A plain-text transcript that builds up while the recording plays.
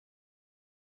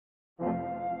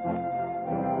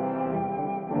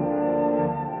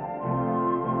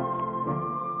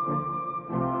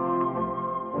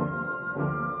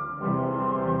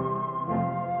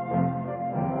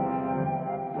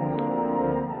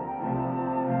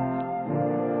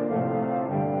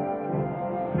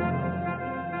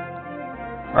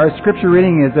Our scripture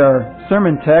reading is our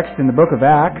sermon text in the book of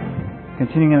Acts,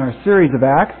 continuing in our series of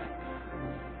Acts.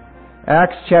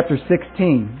 Acts chapter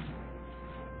 16.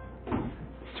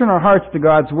 Let's turn our hearts to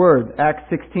God's Word. Acts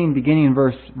 16, beginning in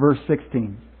verse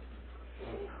 16.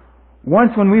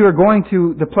 Once when we were going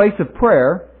to the place of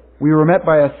prayer, we were met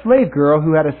by a slave girl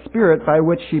who had a spirit by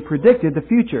which she predicted the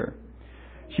future.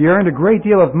 She earned a great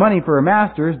deal of money for her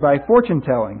masters by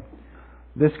fortune-telling.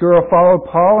 This girl followed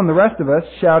Paul and the rest of us,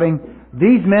 shouting,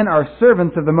 "These men are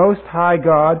servants of the Most High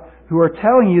God, who are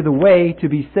telling you the way to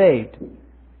be saved."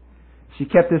 She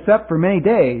kept this up for many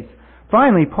days.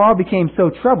 Finally, Paul became so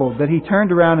troubled that he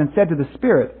turned around and said to the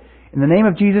spirit, "In the name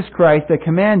of Jesus Christ, I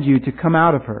command you to come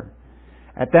out of her."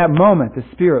 At that moment, the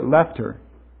spirit left her.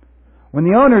 When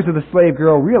the owners of the slave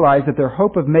girl realized that their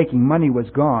hope of making money was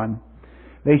gone,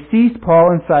 they seized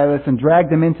Paul and Silas and dragged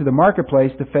them into the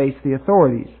marketplace to face the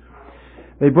authorities.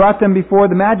 They brought them before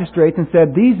the magistrates and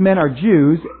said, "These men are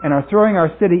Jews and are throwing our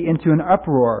city into an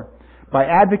uproar by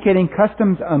advocating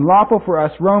customs unlawful for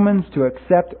us Romans to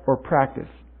accept or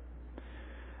practice."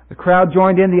 The crowd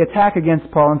joined in the attack against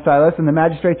Paul and Silas, and the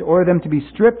magistrates ordered them to be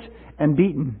stripped and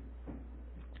beaten.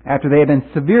 After they had been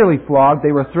severely flogged,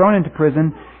 they were thrown into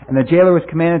prison, and the jailer was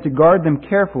commanded to guard them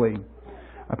carefully.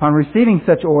 Upon receiving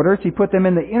such orders, he put them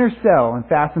in the inner cell and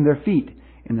fastened their feet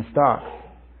in the stocks.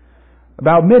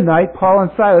 About midnight, Paul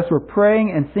and Silas were praying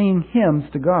and singing hymns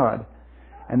to God,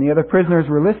 and the other prisoners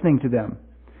were listening to them.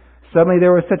 Suddenly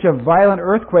there was such a violent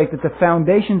earthquake that the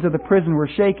foundations of the prison were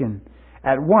shaken.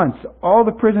 At once, all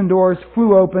the prison doors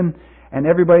flew open, and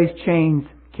everybody's chains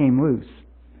came loose.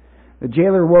 The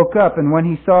jailer woke up, and when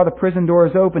he saw the prison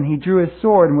doors open, he drew his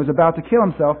sword and was about to kill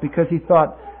himself because he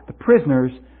thought the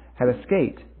prisoners had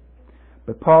escaped.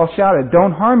 But Paul shouted,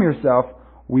 "Don't harm yourself,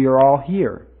 we are all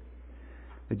here."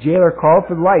 The jailer called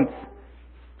for the lights,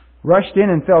 rushed in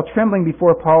and fell trembling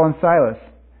before Paul and Silas.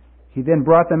 He then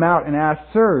brought them out and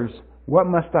asked, "Sirs, what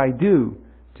must I do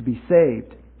to be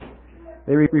saved?"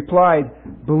 They replied,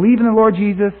 "Believe in the Lord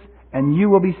Jesus, and you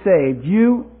will be saved,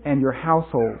 you and your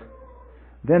household."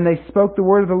 Then they spoke the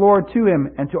word of the Lord to him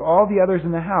and to all the others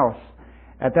in the house.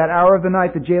 At that hour of the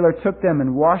night the jailer took them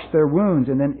and washed their wounds,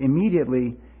 and then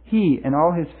immediately he and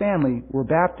all his family were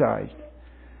baptized.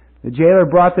 The jailer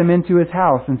brought them into his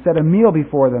house and set a meal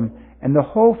before them, and the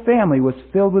whole family was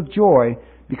filled with joy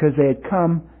because they had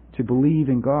come to believe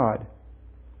in God.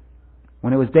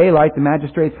 When it was daylight, the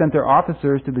magistrates sent their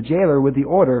officers to the jailer with the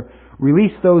order,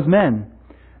 "Release those men."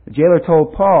 The jailer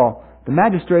told Paul, "The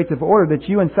magistrates have ordered that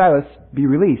you and Silas be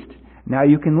released. Now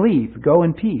you can leave. Go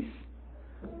in peace."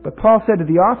 But Paul said to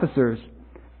the officers,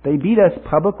 "They beat us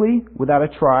publicly without a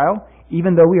trial,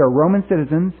 even though we are Roman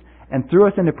citizens, and threw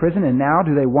us into prison, and now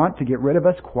do they want to get rid of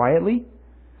us quietly?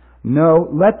 No,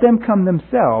 let them come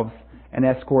themselves and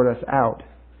escort us out."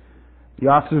 The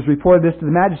officers reported this to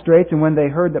the magistrates, and when they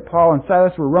heard that Paul and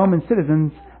Silas were Roman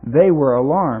citizens, they were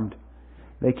alarmed.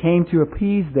 They came to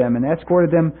appease them and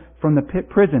escorted them from the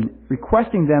prison,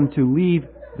 requesting them to leave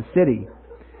the city.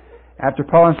 After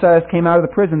Paul and Silas came out of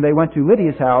the prison, they went to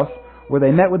Lydia's house, where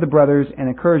they met with the brothers and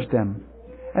encouraged them.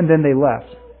 And then they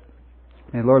left.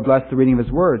 May the Lord bless the reading of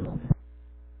His Word.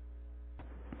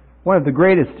 One of the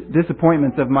greatest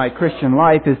disappointments of my Christian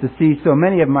life is to see so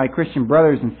many of my Christian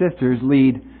brothers and sisters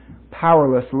lead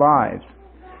powerless lives.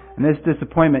 And this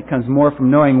disappointment comes more from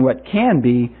knowing what can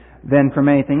be than from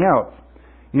anything else.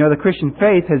 You know, the Christian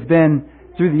faith has been,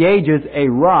 through the ages, a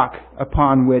rock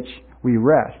upon which we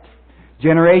rest.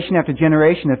 Generation after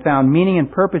generation have found meaning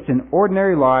and purpose in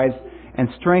ordinary lives and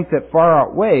strength that far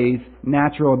outweighs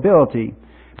natural ability,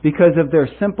 because of their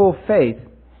simple faith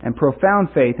and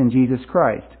profound faith in Jesus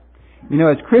Christ. You know,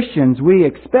 as Christians, we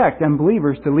expect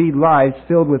unbelievers to lead lives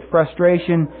filled with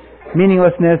frustration,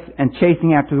 meaninglessness, and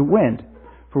chasing after the wind.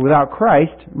 For without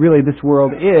Christ, really this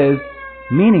world is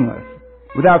meaningless.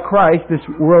 Without Christ, this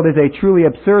world is a truly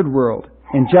absurd world.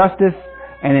 Injustice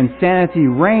and insanity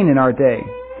reign in our day.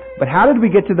 But how did we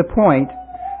get to the point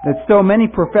that so many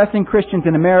professing Christians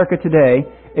in America today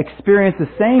experience the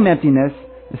same emptiness,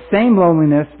 the same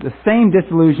loneliness, the same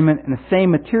disillusionment, and the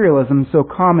same materialism so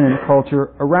common in the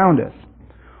culture around us?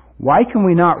 Why can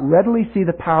we not readily see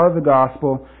the power of the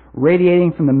gospel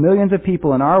radiating from the millions of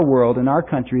people in our world, in our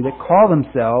country, that call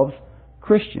themselves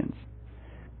Christians?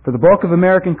 For the bulk of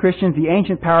American Christians, the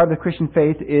ancient power of the Christian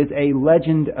faith is a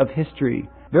legend of history,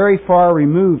 very far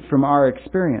removed from our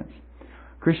experience.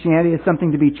 Christianity is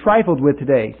something to be trifled with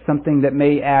today, something that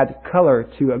may add color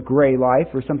to a gray life,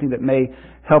 or something that may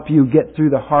help you get through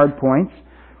the hard points.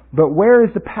 But where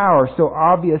is the power so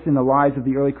obvious in the lives of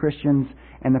the early Christians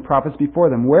and the prophets before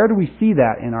them? Where do we see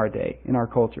that in our day, in our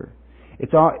culture?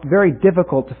 It's very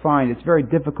difficult to find. It's very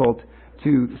difficult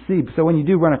to see. So when you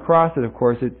do run across it, of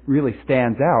course, it really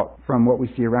stands out from what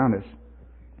we see around us.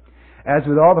 As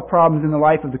with all the problems in the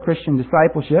life of the Christian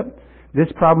discipleship,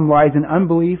 this problem lies in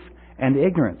unbelief and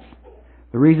ignorance.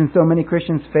 The reason so many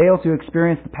Christians fail to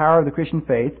experience the power of the Christian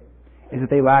faith is that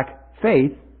they lack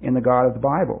faith in the God of the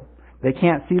Bible. They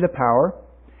can't see the power,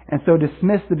 and so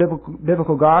dismiss the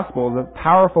biblical gospel, the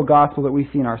powerful gospel that we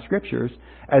see in our scriptures,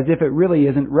 as if it really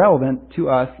isn't relevant to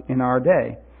us in our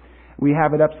day. We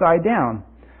have it upside down.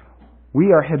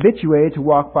 We are habituated to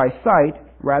walk by sight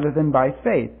rather than by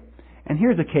faith. And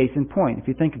here's a case in point, if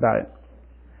you think about it.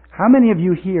 How many of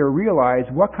you here realize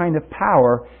what kind of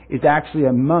power is actually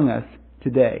among us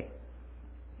today?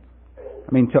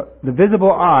 I mean, to the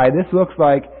visible eye, this looks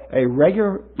like a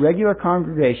regular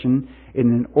congregation in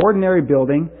an ordinary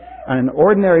building on an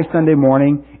ordinary Sunday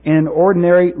morning in an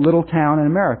ordinary little town in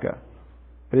America.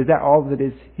 But is that all that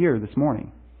is here this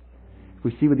morning? If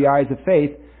we see with the eyes of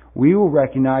faith, we will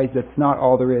recognize that's not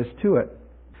all there is to it.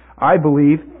 I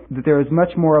believe that there is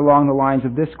much more along the lines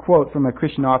of this quote from a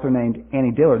Christian author named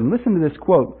Annie Dillard. And listen to this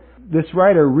quote. This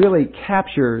writer really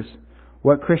captures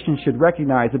what Christians should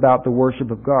recognize about the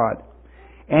worship of God.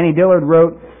 Annie Dillard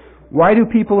wrote, "Why do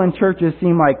people in churches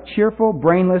seem like cheerful,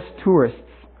 brainless tourists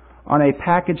on a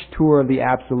package tour of the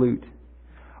absolute?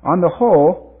 On the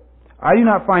whole, I do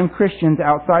not find Christians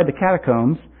outside the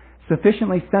catacombs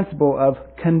sufficiently sensible of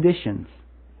conditions.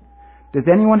 Does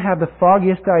anyone have the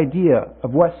foggiest idea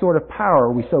of what sort of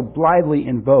power we so blithely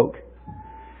invoke?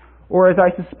 Or, as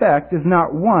I suspect, does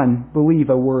not one believe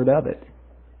a word of it?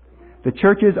 The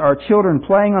churches are children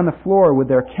playing on the floor with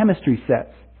their chemistry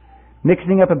sets,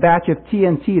 mixing up a batch of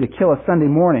TNT to kill a Sunday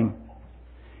morning.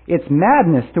 It's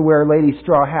madness to wear ladies'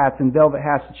 straw hats and velvet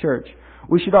hats to church.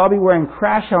 We should all be wearing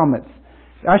crash helmets.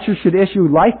 Ushers should issue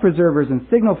life preservers and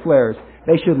signal flares.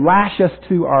 They should lash us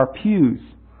to our pews."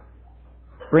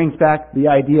 Brings back the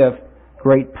idea of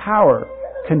great power,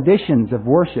 conditions of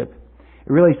worship.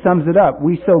 It really sums it up.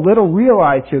 We so little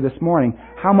realize here this morning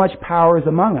how much power is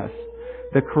among us.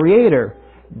 The Creator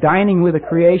dining with the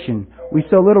creation. We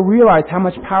so little realize how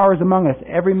much power is among us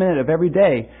every minute of every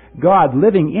day. God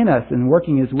living in us and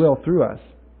working His will through us.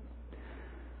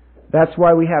 That's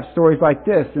why we have stories like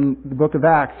this in the book of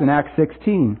Acts, in Acts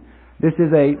 16. This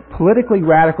is a politically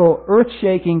radical,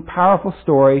 earth-shaking, powerful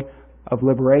story of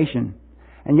liberation.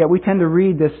 And yet we tend to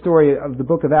read this story of the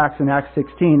book of Acts in Acts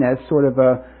 16 as sort of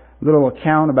a little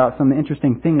account about some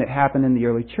interesting thing that happened in the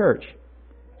early church.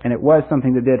 And it was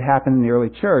something that did happen in the early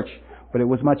church, but it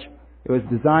was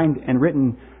designed and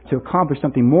written to accomplish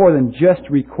something more than just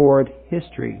record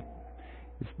history.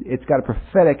 It's got a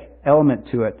prophetic element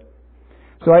to it.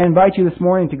 So I invite you this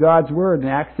morning to God's Word in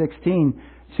Acts 16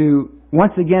 to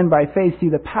once again by faith see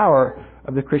the power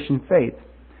of the Christian faith.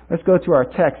 Let's go to our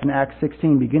text in Acts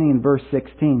 16, beginning in verse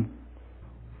 16.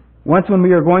 "Once when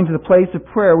we were going to the place of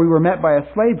prayer, we were met by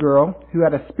a slave girl who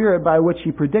had a spirit by which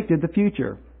she predicted the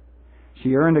future.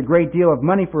 She earned a great deal of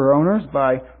money for her owners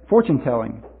by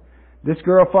fortune-telling. This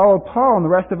girl followed Paul and the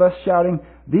rest of us, shouting,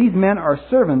 'These men are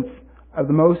servants of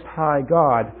the Most High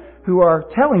God, who are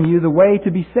telling you the way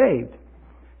to be saved.'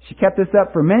 She kept this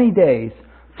up for many days.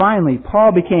 Finally,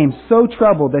 Paul became so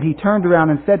troubled that he turned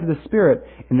around and said to the Spirit,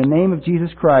 'In the name of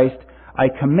Jesus Christ, I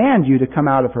command you to come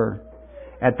out of her.'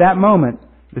 At that moment,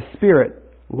 the Spirit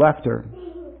left her."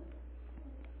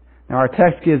 Now our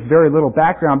text gives very little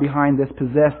background behind this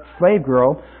possessed slave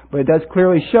girl, but it does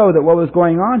clearly show that what was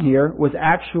going on here was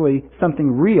actually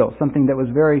something real, something that was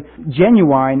very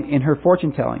genuine in her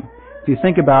fortune-telling. If you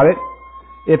think about it,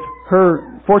 if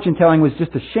her fortune-telling was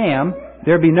just a sham,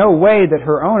 there'd be no way that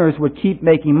her owners would keep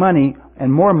making money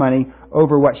and more money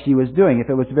over what she was doing. If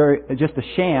it was just a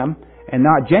sham and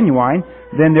not genuine,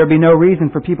 then there'd be no reason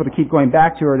for people to keep going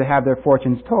back to her to have their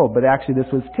fortunes told. But actually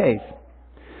this was the case.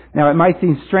 Now it might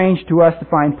seem strange to us to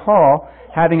find Paul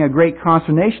having a great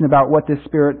consternation about what this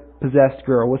spirit-possessed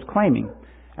girl was claiming.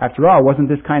 After all, wasn't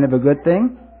this kind of a good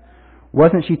thing?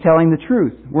 Wasn't she telling the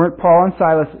truth? Weren't Paul and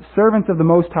Silas servants of the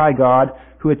Most High God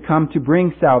who had come to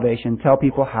bring salvation, tell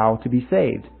people how to be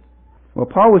saved? Well,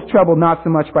 Paul was troubled not so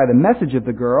much by the message of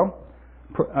the girl,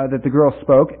 that the girl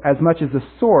spoke, as much as the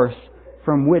source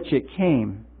from which it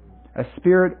came, a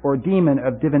spirit or demon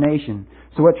of divination.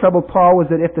 So what troubled Paul was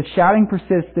that if the shouting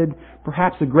persisted,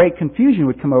 perhaps a great confusion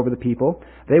would come over the people.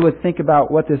 They would think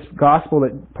about what this gospel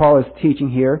that Paul is teaching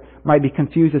here might be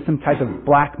confused as some type of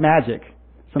black magic,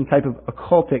 some type of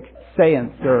occultic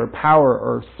seance or power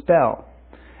or spell.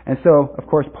 And so, of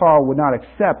course, Paul would not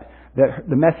accept that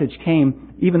the message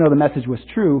came, even though the message was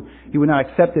true, he would not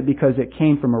accept it because it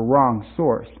came from a wrong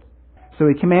source. So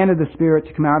he commanded the spirit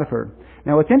to come out of her.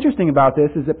 Now what's interesting about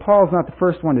this is that Paul's not the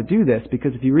first one to do this,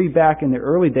 because if you read back in the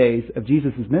early days of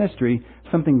Jesus' ministry,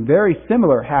 something very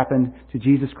similar happened to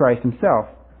Jesus Christ himself.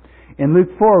 In Luke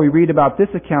 4, we read about this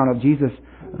account of Jesus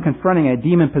confronting a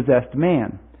demon-possessed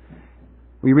man.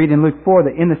 We read in Luke 4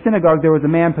 that in the synagogue there was a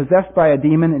man possessed by a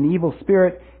demon, an evil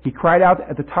spirit. He cried out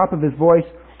at the top of his voice,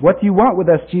 "What do you want with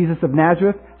us, Jesus of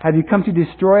Nazareth? Have you come to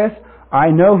destroy us?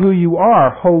 I know who you are,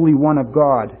 Holy One of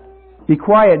God." "Be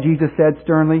quiet," Jesus said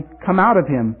sternly. "Come out of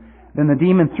him." Then the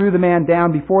demon threw the man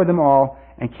down before them all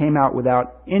and came out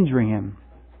without injuring him.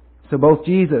 So both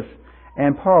Jesus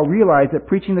and Paul realized that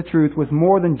preaching the truth was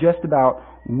more than just about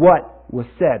what was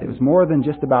said. It was more than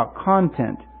just about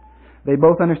content. They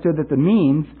both understood that the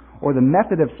means or the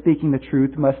method of speaking the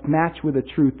truth must match with the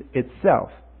truth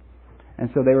itself. And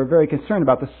so they were very concerned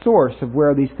about the source of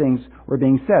where these things were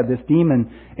being said. This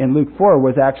demon in Luke 4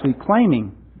 was actually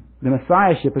claiming the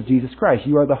Messiahship of Jesus Christ.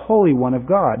 "You are the Holy One of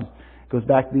God." It goes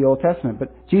back to the Old Testament. But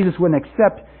Jesus wouldn't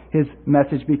accept his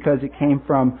message because it came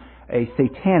from a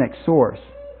satanic source.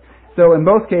 So in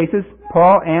both cases,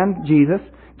 Paul and Jesus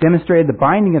demonstrated the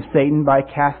binding of Satan by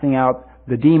casting out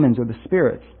the demons or the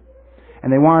spirits.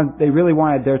 And they really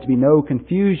wanted there to be no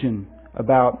confusion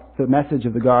about the message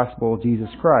of the gospel of Jesus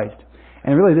Christ.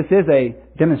 And really this is a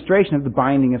demonstration of the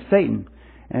binding of Satan.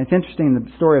 And it's interesting in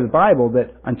the story of the Bible that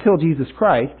until Jesus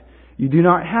Christ, you do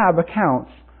not have accounts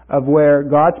of where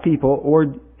God's people or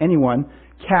anyone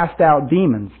cast out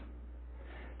demons.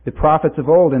 The prophets of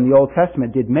old in the Old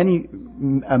Testament did many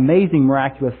amazing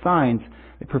miraculous signs.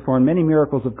 They performed many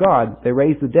miracles of God. They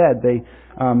raised the dead. They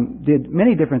did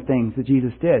many different things that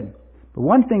Jesus did. But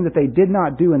one thing that they did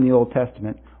not do in the Old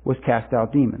Testament was cast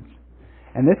out demons.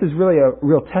 And this is really a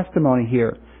real testimony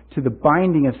here to the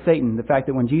binding of Satan. The fact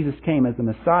that when Jesus came as the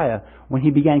Messiah, when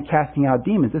he began casting out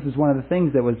demons, this is one of the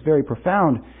things that was very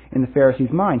profound in the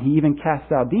Pharisees' mind. He even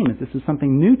cast out demons. This was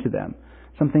something new to them,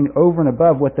 something over and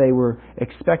above what they were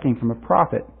expecting from a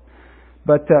prophet.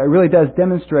 But it really does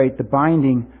demonstrate the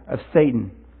binding of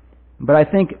Satan. But I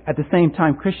think at the same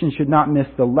time, Christians should not miss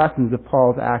the lessons of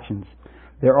Paul's actions.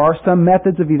 There are some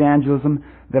methods of evangelism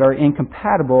that are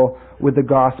incompatible with the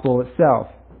gospel itself.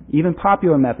 Even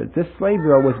popular methods. This slave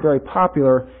girl was very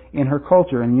popular in her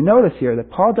culture. And you notice here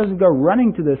that Paul doesn't go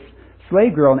running to this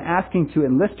slave girl and asking to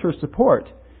enlist her support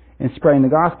in spreading the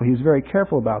gospel. He was very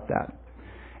careful about that.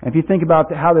 And if you think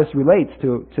about how this relates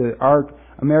to our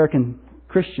American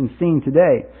Christian scene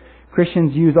today,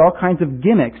 Christians use all kinds of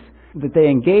gimmicks that they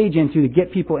engage into to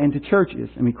get people into churches.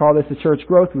 And we call this the church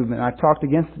growth movement. I've talked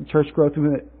against the church growth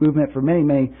movement for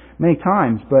many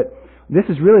times, but this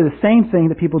is really the same thing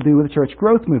that people do with the church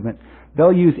growth movement.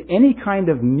 They'll use any kind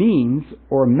of means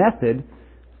or method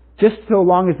just so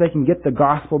long as they can get the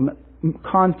gospel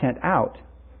content out.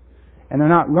 And they're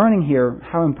not learning here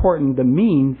how important the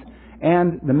means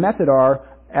and the method are,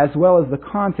 as well as the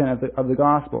content of the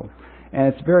gospel. And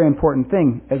it's a very important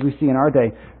thing, as we see in our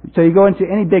day. So you go into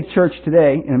any big church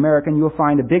today in America, and you will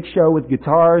find a big show with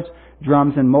guitars,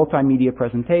 drums, and multimedia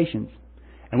presentations.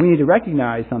 And we need to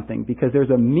recognize something, because there's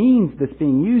a means that's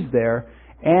being used there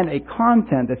and a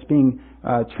content that's being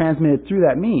transmitted through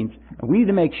that means. And we need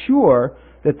to make sure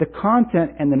that the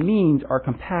content and the means are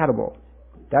compatible.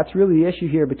 That's really the issue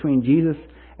here between Jesus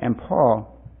and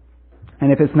Paul.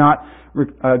 And if it's not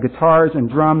guitars and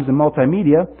drums and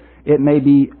multimedia, it may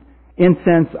be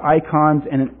incense, icons,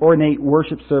 and an ornate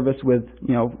worship service with,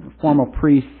 formal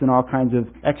priests and all kinds of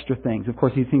extra things. Of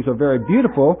course, these things are very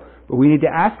beautiful, but we need to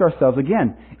ask ourselves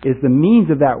again, is the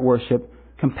means of that worship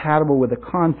compatible with the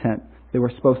content that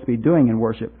we're supposed to be doing in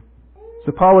worship?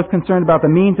 So Paul was concerned about the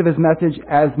means of his message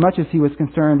as much as he was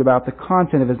concerned about the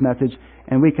content of his message,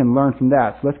 and we can learn from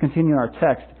that. So let's continue our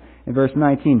text in verse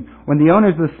 19. When the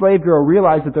owners of the slave girl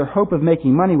realized that their hope of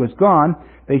making money was gone,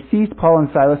 they seized Paul and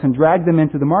Silas and dragged them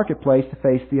into the marketplace to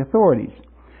face the authorities.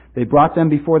 They brought them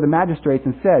before the magistrates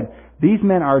and said, "These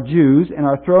men are Jews and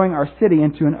are throwing our city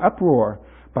into an uproar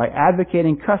by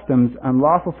advocating customs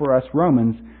unlawful for us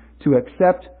Romans to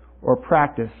accept or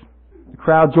practice." The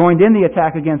crowd joined in the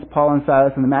attack against Paul and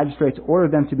Silas, and the magistrates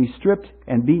ordered them to be stripped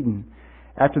and beaten.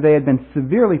 After they had been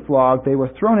severely flogged, they were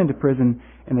thrown into prison,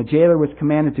 and the jailer was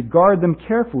commanded to guard them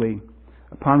carefully.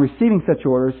 Upon receiving such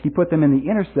orders, he put them in the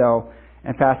inner cell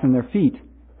and fastened their feet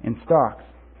in stocks.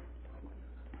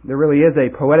 There really is a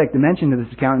poetic dimension to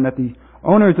this account, in that the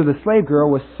owners of the slave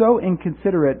girl was so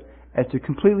inconsiderate as to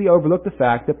completely overlook the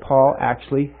fact that Paul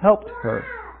actually helped her.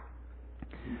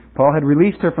 Paul had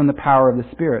released her from the power of the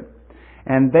Spirit.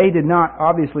 And they did not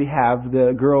obviously have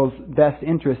the girl's best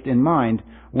interest in mind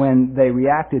when they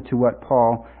reacted to what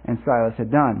Paul and Silas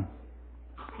had done.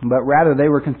 But rather they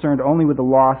were concerned only with the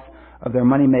loss of their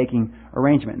money-making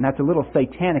arrangement. And that's a little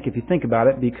satanic if you think about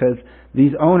it, because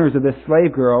these owners of this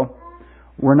slave girl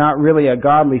were not really a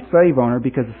godly slave owner,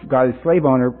 because a godly slave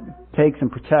owner takes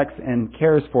and protects and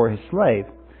cares for his slave.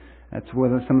 That's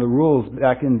one of some of the rules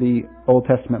back in the Old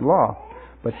Testament law.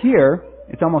 But here,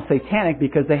 it's almost satanic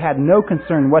because they had no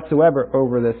concern whatsoever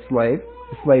over this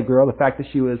slave girl, the fact that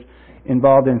she was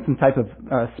involved in some type of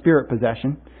spirit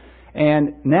possession.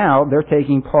 And now they're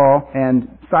taking Paul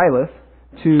and Silas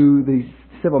to the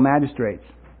civil magistrates.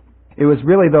 It was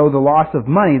really, though, the loss of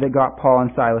money that got Paul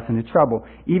and Silas into trouble,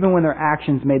 even when their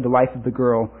actions made the life of the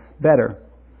girl better.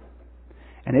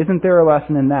 And isn't there a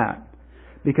lesson in that?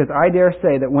 Because I dare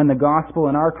say that when the gospel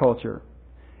in our culture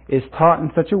is taught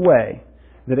in such a way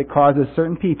that it causes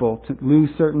certain people to lose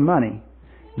certain money,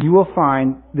 you will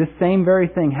find this same very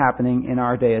thing happening in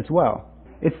our day as well.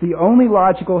 It's the only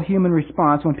logical human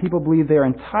response when people believe they're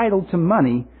entitled to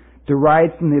money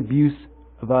derived from the abuse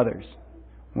of others.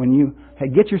 When you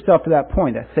get yourself to that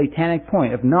point, that satanic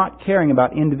point of not caring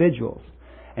about individuals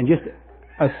and just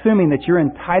assuming that you're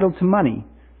entitled to money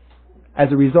as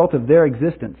a result of their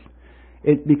existence,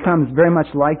 it becomes very much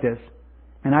like this.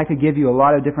 And I could give you a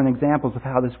lot of different examples of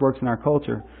how this works in our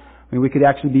culture. I mean, we could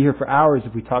actually be here for hours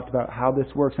if we talked about how this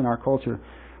works in our culture.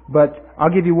 But I'll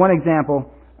give you one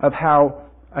example of how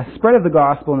a spread of the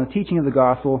gospel and the teaching of the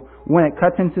gospel, when it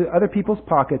cuts into other people's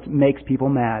pockets, makes people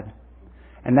mad.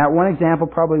 And that one example,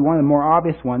 probably one of the more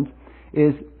obvious ones,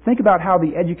 is think about how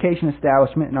the education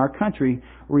establishment in our country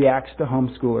reacts to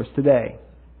homeschoolers today.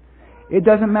 It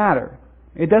doesn't matter.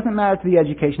 It doesn't matter to the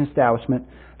education establishment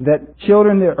that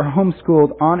children that are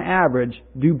homeschooled on average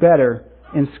do better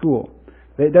in school.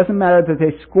 It doesn't matter that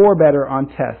they score better on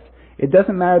tests. It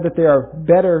doesn't matter that they are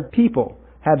better people,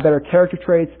 have better character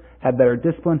traits, have better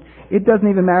discipline. It doesn't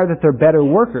even matter that they're better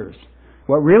workers.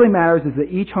 What really matters is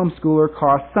that each homeschooler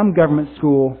costs some government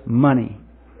school money.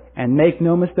 And make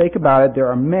no mistake about it, there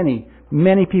are many,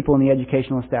 many people in the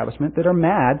educational establishment that are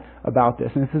mad about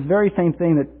this. And it's this very same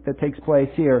thing that takes place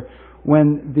here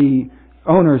when the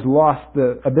owners lost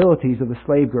the abilities of the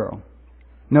slave girl.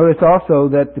 Notice also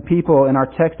that the people in our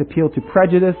text appealed to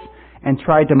prejudice and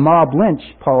tried to mob lynch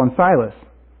Paul and Silas.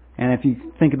 And if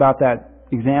you think about that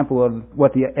example of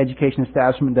what the education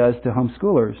establishment does to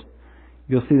homeschoolers,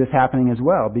 you'll see this happening as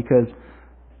well, because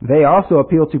they also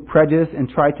appeal to prejudice and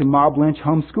try to mob lynch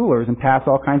homeschoolers and pass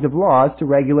all kinds of laws to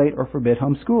regulate or forbid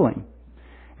homeschooling.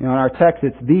 You know, in our text,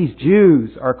 it's these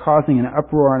Jews are causing an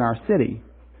uproar in our city.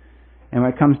 And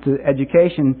when it comes to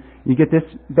education, you get this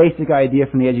basic idea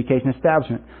from the education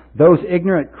establishment. Those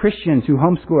ignorant Christians who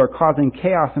homeschool are causing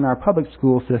chaos in our public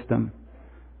school system.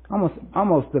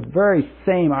 Almost the very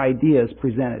same ideas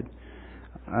presented.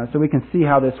 So we can see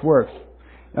how this works.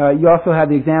 You also have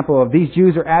the example of these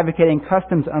Jews are advocating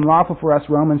customs unlawful for us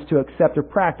Romans to accept or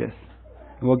practice.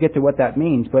 And we'll get to what that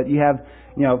means. But you have,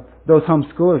 those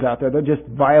homeschoolers out there, they're just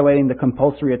violating the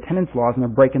compulsory attendance laws and they're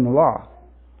breaking the law.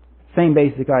 Same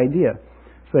basic idea.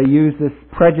 So they use this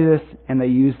prejudice and they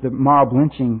use the mob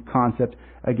lynching concept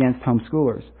against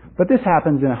homeschoolers. But this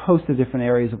happens in a host of different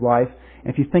areas of life.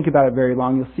 And if you think about it very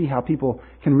long, you'll see how people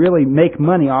can really make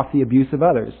money off the abuse of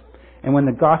others. And when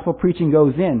the gospel preaching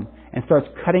goes in and starts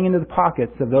cutting into the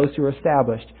pockets of those who are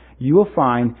established, you will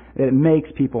find that it makes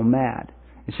people mad.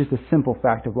 It's just a simple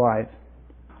fact of life.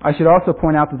 I should also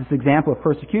point out that this example of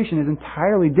persecution is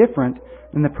entirely different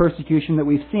than the persecution that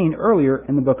we've seen earlier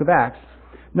in the book of Acts.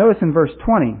 Notice in verse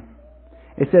 20,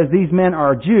 it says, these men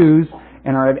are Jews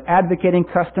and are advocating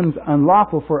customs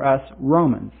unlawful for us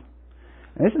Romans.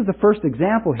 And this is the first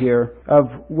example here of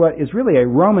what is really a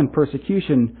Roman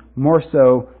persecution more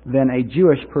so than a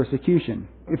Jewish persecution.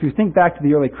 If you think back to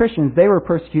the early Christians, they were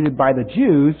persecuted by the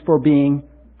Jews for being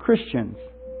Christians.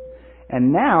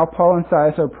 And now Paul and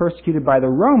Silas are persecuted by the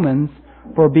Romans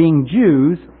for being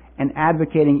Jews and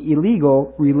advocating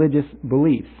illegal religious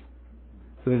beliefs.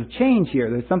 So there's a change here.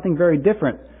 There's something very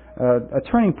different, a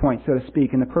turning point, so to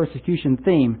speak, in the persecution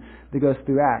theme that goes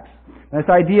through Acts. Now, this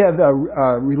idea of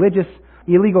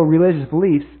illegal religious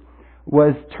beliefs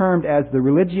was termed as the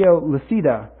religio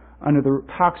licita under the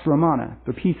Pax Romana,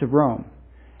 the Peace of Rome.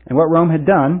 And what Rome had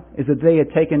done is that they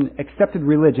had taken accepted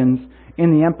religions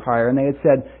in the empire and they had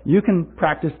said, you can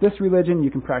practice this religion,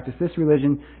 you can practice this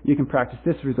religion, you can practice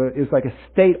this religion. It was like a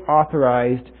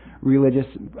state-authorized religious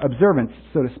observance,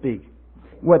 so to speak.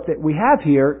 What we have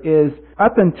here is,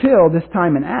 up until this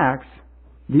time in Acts,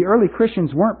 the early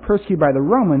Christians weren't persecuted by the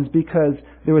Romans because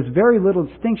there was very little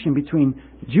distinction between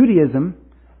Judaism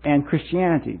and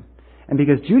Christianity. And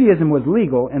because Judaism was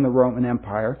legal in the Roman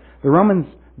Empire, the Romans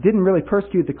didn't really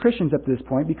persecute the Christians up to this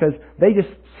point because they just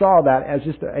saw that as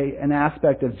just an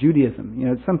aspect of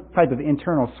Judaism, some type of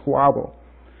internal squabble.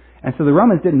 And so the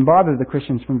Romans didn't bother the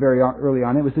Christians from very early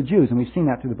on. It was the Jews, and we've seen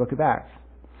that through the book of Acts.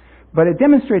 But it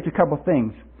demonstrates a couple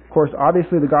things. Of course,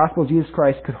 obviously the gospel of Jesus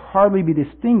Christ could hardly be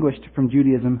distinguished from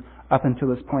Judaism up until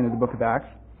this point of the book of Acts.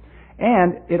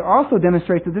 And it also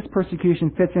demonstrates that this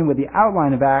persecution fits in with the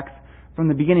outline of Acts from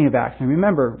the beginning of Acts. And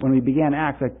remember, when we began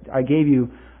Acts, I gave you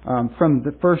from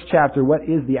the first chapter what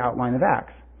is the outline of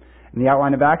Acts. And the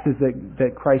outline of Acts is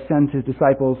that Christ sends His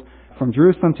disciples from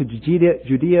Jerusalem to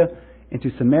Judea, into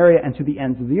Samaria, and to the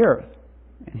ends of the earth.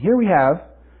 And here we have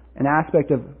an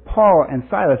aspect of Paul and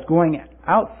Silas going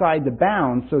outside the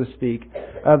bounds, so to speak,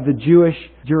 of the Jewish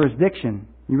jurisdiction.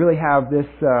 You really have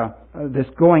this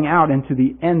going out into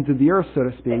the ends of the earth, so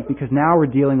to speak, because now we're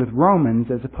dealing with Romans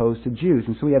as opposed to Jews.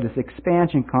 And so we have this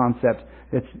expansion concept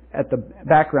that's at the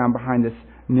background behind this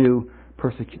new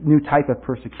type of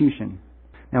persecution.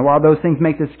 Now, while those things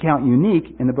make this account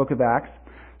unique in the book of Acts,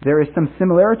 there is some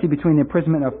similarity between the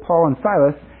imprisonment of Paul and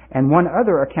Silas and one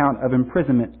other account of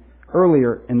imprisonment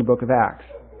earlier in the book of Acts.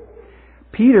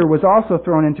 Peter was also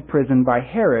thrown into prison by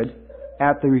Herod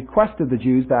at the request of the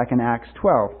Jews back in Acts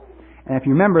 12. And if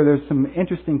you remember, there's some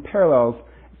interesting parallels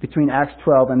between Acts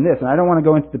 12 and this. And I don't want to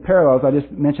go into the parallels, I'll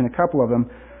just mention a couple of them.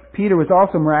 Peter was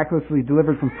also miraculously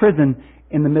delivered from prison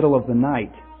in the middle of the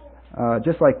night,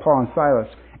 just like Paul and Silas.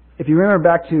 If you remember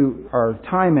back to our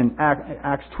time in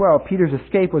Acts 12, Peter's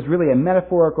escape was really a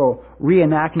metaphorical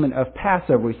reenactment of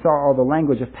Passover. We saw all the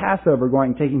language of Passover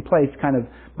taking place kind of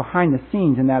behind the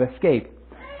scenes in that escape.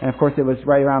 And of course it was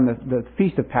right around the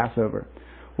feast of Passover.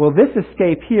 Well, this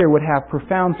escape here would have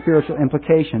profound spiritual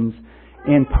implications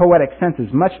in poetic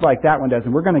senses, much like that one does,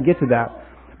 and we're going to get to that.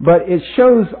 But it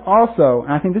shows also,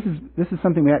 and I think this is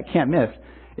something we can't miss,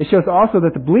 it shows also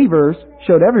that the believers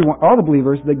showed all the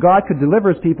believers, that God could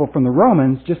deliver His people from the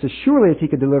Romans just as surely as He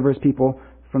could deliver His people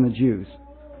from the Jews.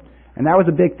 And that was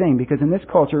a big thing, because in this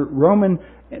culture,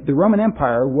 the Roman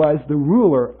Empire was the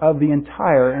ruler of the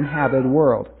entire inhabited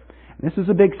world. And this is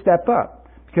a big step up,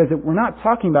 because we're not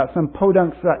talking about some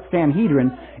podunk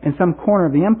Sanhedrin in some corner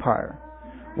of the empire.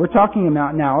 We're talking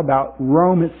about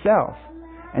Rome itself.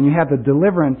 And you have the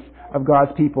deliverance of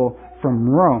God's people from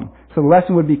Rome. So the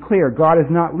lesson would be clear. God is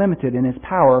not limited in His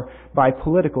power by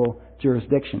political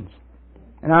jurisdictions.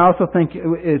 And I also think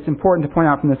it's important to point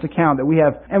out from this account that we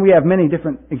have many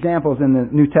different examples in the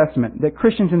New Testament, that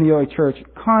Christians in the early church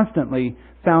constantly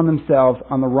found themselves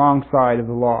on the wrong side of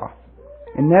the law.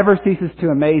 It never ceases to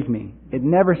amaze me. It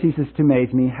never ceases to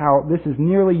amaze me how this is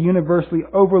nearly universally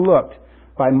overlooked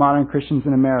by modern Christians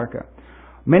in America.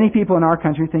 Many people in our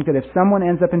country think that if someone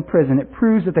ends up in prison, it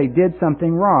proves that they did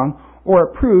something wrong, or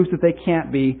it proves that they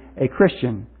can't be a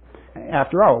Christian.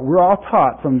 After all, we're all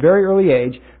taught from very early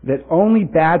age that only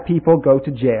bad people go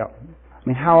to jail. I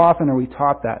mean, how often are we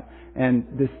taught that? And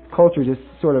this culture just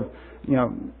sort of,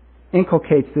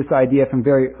 inculcates this idea from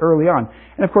very early on.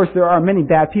 And of course, there are many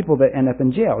bad people that end up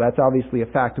in jail. That's obviously a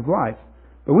fact of life.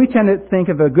 But we tend to think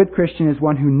of a good Christian as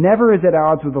one who never is at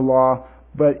odds with the law,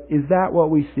 but is that what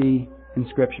we see in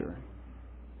Scripture?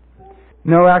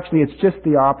 No, actually, it's just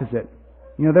the opposite.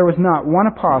 There was not one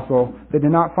apostle that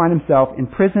did not find himself in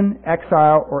prison,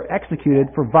 exile, or executed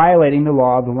for violating the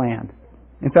law of the land.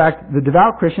 In fact, the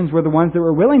devout Christians were the ones that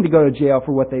were willing to go to jail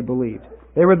for what they believed.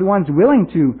 They were the ones willing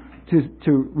to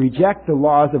reject the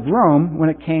laws of Rome when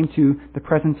it came to the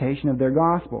presentation of their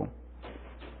gospel.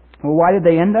 Well, why did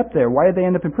they end up there? Why did they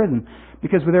end up in prison?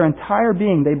 Because with their entire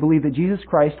being, they believed that Jesus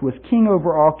Christ was King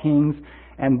over all kings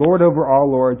and Lord over all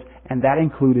lords, and that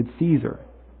included Caesar.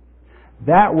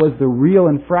 That was the real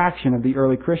infraction of the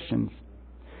early Christians.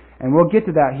 And we'll get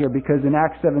to that here, because in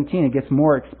Acts 17 it gets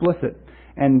more explicit.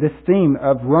 And this theme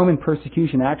of Roman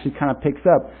persecution actually kind of picks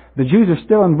up. The Jews are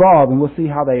still involved, and we'll see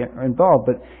how they are involved,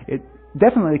 but it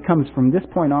definitely comes from this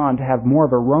point on to have more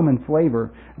of a Roman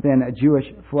flavor than a Jewish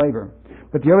flavor.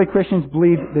 But the early Christians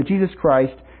believed that Jesus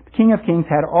Christ, the King of Kings,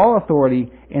 had all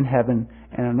authority in heaven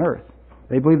and on earth.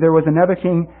 They believed there was another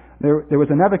king. There was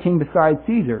another king besides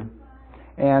Caesar,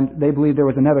 and they believed there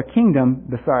was another kingdom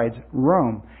besides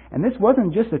Rome. And this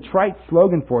wasn't just a trite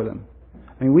slogan for them.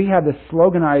 I mean, we have this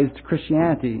sloganized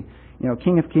Christianity,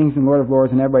 King of Kings and Lord of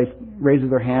Lords, and everybody raises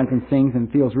their hands and sings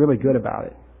and feels really good about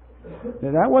it.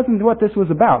 That wasn't what this was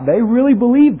about. They really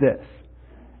believed this,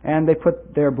 and they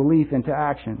put their belief into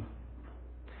action.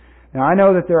 Now, I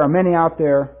know that there are many out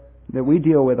there that we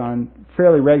deal with on a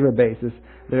fairly regular basis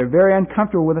that are very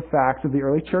uncomfortable with the facts of the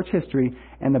early church history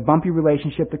and the bumpy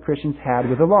relationship the Christians had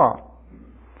with the law.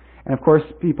 And of course,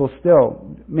 people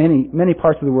still, many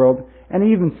parts of the world, and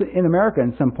even in America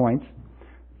in some points,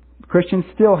 Christians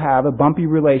still have a bumpy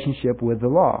relationship with the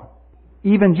law.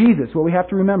 Even Jesus, what we have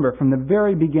to remember from the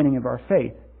very beginning of our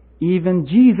faith, even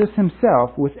Jesus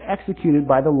himself was executed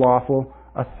by the lawful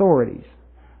authorities.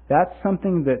 That's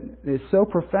something that is so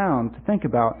profound to think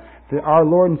about, that our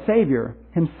Lord and Savior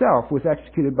himself was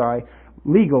executed by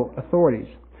legal authorities.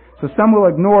 So some will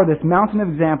ignore this mountain of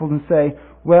examples and say,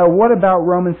 well, what about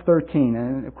Romans 13?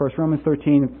 And of course, Romans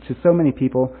 13 to so many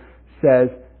people says,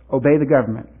 obey the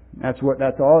government. That's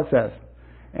all it says.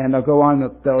 And they'll go on,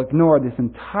 they'll ignore this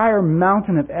entire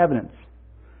mountain of evidence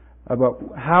about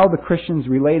how the Christians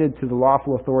related to the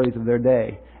lawful authorities of their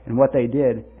day and what they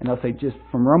did. And they'll say, just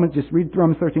read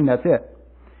Romans 13, that's it.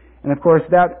 And of course,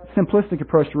 that simplistic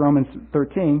approach to Romans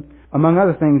 13, among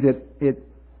other things, it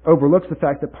overlooks the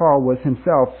fact that Paul was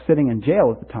himself sitting in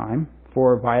jail at the time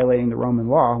for violating the Roman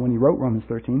law when he wrote Romans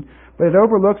 13. But it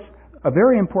overlooks a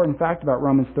very important fact about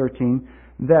Romans 13,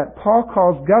 that Paul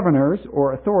calls governors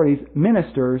or authorities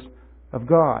ministers of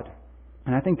God.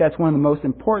 And I think that's one of the most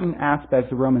important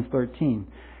aspects of Romans 13,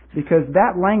 because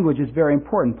that language is very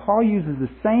important. Paul uses the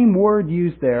same word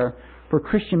used there for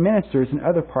Christian ministers in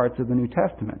other parts of the New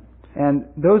Testament. And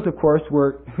those, of course,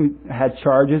 were who had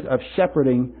charges of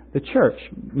shepherding the church,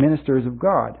 ministers of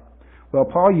God. Well,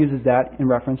 Paul uses that in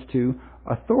reference to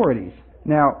authorities.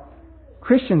 Now,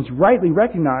 Christians rightly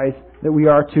recognize that we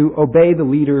are to obey the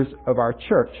leaders of our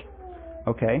church.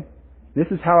 Okay? This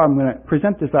is how I'm going to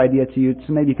present this idea to you,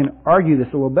 so maybe you can argue this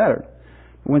a little better.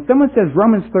 When someone says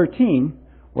Romans 13,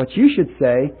 what you should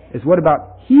say is, what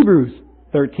about Hebrews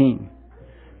 13?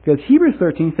 Because Hebrews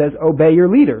 13 says, obey your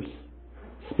leaders,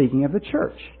 speaking of the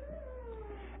church.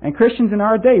 And Christians in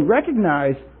our day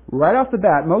recognize, right off the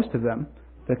bat, most of them,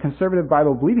 the conservative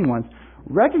Bible-believing ones,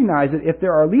 recognize that if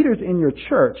there are leaders in your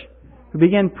church who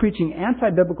begin preaching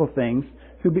anti-biblical things,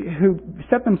 who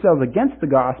set themselves against the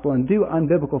gospel and do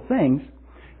unbiblical things,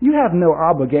 you have no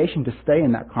obligation to stay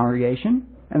in that congregation,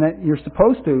 and that you're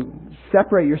supposed to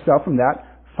separate yourself from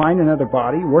that, find another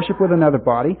body, worship with another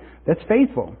body that's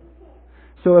faithful.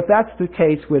 So if that's the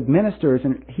case with ministers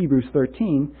in Hebrews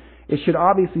 13, it should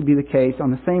obviously be the case on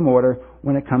the same order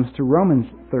when it comes to Romans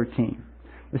 13.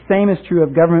 The same is true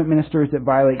of government ministers that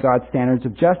violate God's standards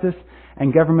of justice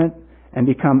and government and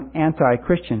become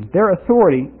anti-Christian. Their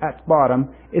authority, at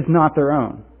bottom, is not their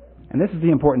own. And this is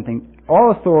the important thing.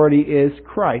 All authority is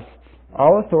Christ's.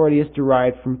 All authority is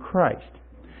derived from Christ.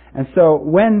 And so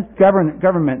when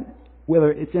government,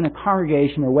 whether it's in a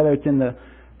congregation or whether it's in the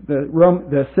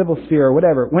civil sphere or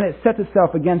whatever, when it sets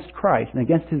itself against Christ and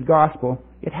against His gospel,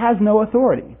 it has no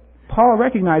authority. Paul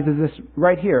recognizes this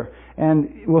right here. And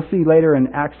we'll see later in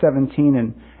Acts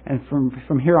 17 and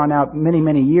from here on out, many,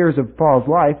 many years of Paul's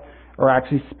life are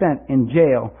actually spent in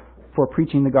jail for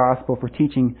preaching the gospel, for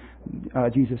teaching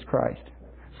Jesus Christ.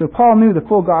 So Paul knew the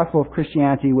full gospel of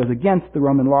Christianity was against the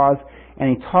Roman laws, and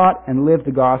he taught and lived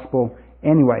the gospel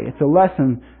anyway. It's a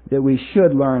lesson that we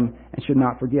should learn and should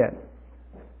not forget.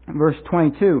 Verse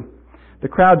 22, the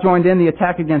crowd joined in the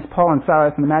attack against Paul and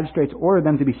Silas, and the magistrates ordered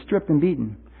them to be stripped and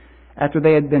beaten. After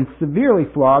they had been severely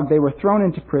flogged, they were thrown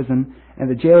into prison, and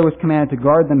the jailer was commanded to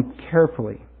guard them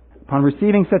carefully. Upon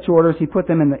receiving such orders, he put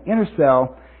them in the inner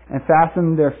cell and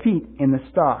fastened their feet in the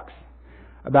stocks.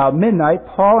 About midnight,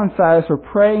 Paul and Silas were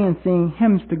praying and singing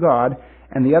hymns to God,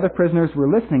 and the other prisoners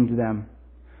were listening to them.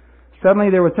 Suddenly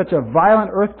there was such a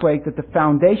violent earthquake that the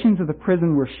foundations of the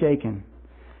prison were shaken.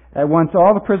 At once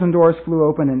all the prison doors flew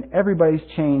open, and everybody's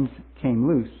chains came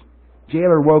loose. The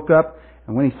jailer woke up,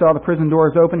 and when he saw the prison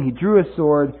doors open, he drew his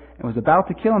sword and was about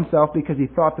to kill himself because he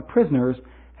thought the prisoners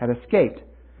had escaped.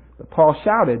 But Paul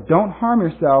shouted, "Don't harm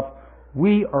yourself.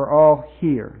 We are all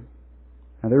here."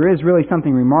 Now there is really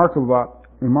something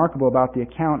remarkable about the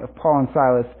account of Paul and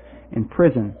Silas in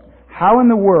prison. How in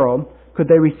the world could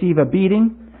they receive a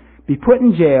beating, be put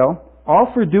in jail, all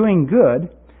for doing good,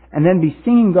 and then be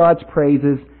singing God's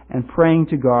praises and praying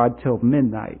to God till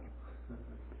midnight?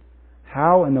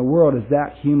 How in the world is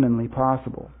that humanly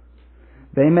possible?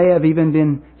 They may have even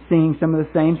been singing some of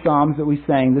the same psalms that we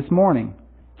sang this morning.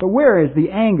 But where is the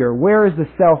anger? Where is the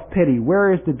self-pity?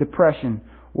 Where is the depression?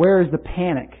 Where is the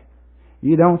panic?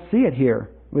 You don't see it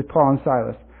here with Paul and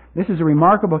Silas. This is a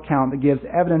remarkable account that gives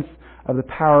evidence of the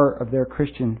power of their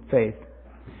Christian faith.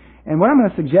 And what I'm going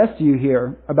to suggest to you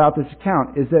here about this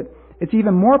account is that it's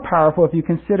even more powerful if you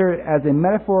consider it as a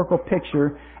metaphorical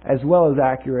picture as well as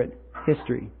accurate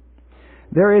history.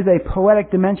 There is a poetic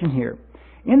dimension here.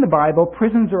 In the Bible,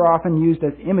 prisons are often used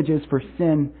as images for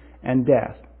sin and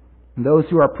death. Those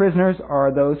who are prisoners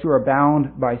are those who are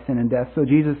bound by sin and death. So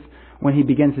Jesus, when He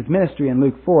begins His ministry in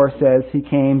Luke 4, says He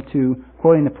came to,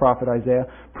 quoting the prophet Isaiah,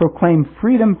 proclaim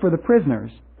freedom for the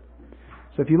prisoners.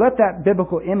 So if you let that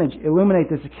biblical image illuminate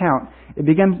this account, it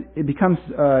becomes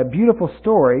a beautiful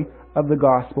story of the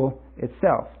gospel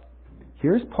itself.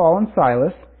 Here's Paul and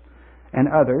Silas and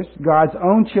others, God's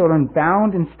own children,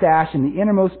 bound and stashed in the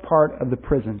innermost part of the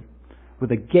prison,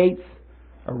 with the gates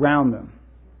around them,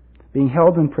 being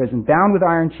held in prison, bound with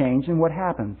iron chains. And what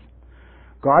happens?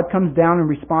 God comes down in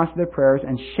response to their prayers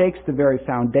and shakes the very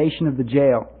foundation of the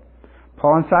jail.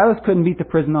 Paul and Silas couldn't beat the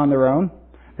prison on their own.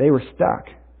 They were stuck.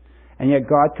 And yet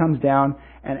God comes down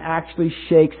and actually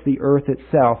shakes the earth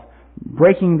itself,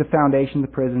 breaking the foundation of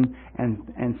the prison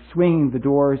and swinging the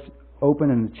doors open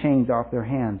and the chains off their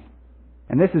hands.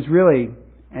 And this is really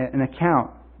an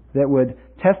account that would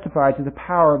testify to the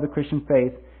power of the Christian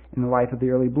faith in the life of the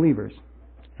early believers.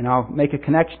 And I'll make a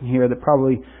connection here that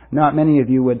probably not many of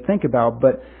you would think about,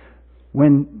 but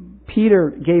when Peter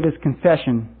gave his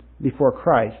confession before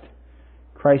Christ,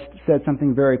 Christ said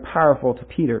something very powerful to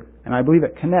Peter, and I believe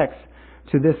it connects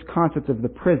to this concept of the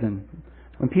prison.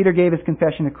 When Peter gave his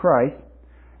confession to Christ,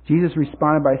 Jesus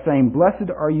responded by saying,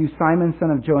 "Blessed are you, Simon, son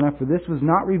of Jonah, for this was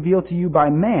not revealed to you by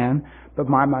man, but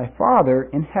by my Father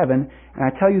in heaven. And I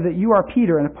tell you that you are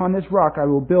Peter, and upon this rock I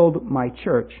will build my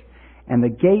church, and the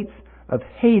gates of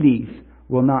Hades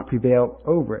will not prevail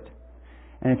over it."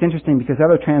 And it's interesting because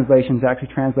other translations actually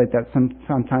translate that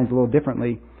sometimes a little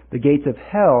differently. The gates of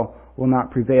hell will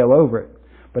not prevail over it.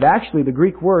 But actually the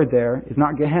Greek word there is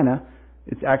not Gehenna,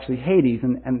 it's actually Hades.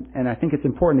 And I think it's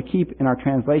important to keep in our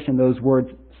translation those words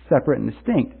separate and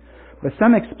distinct. But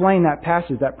some explain that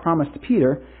passage, that promise to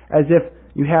Peter, as if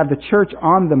you have the church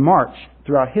on the march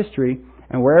throughout history,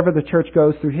 and wherever the church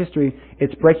goes through history,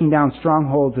 it's breaking down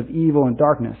strongholds of evil and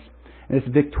darkness. And it's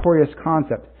a victorious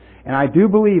concept. And I do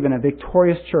believe in a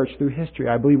victorious church through history.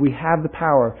 I believe we have the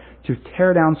power to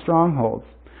tear down strongholds,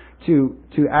 to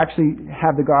actually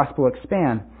have the gospel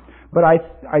expand. But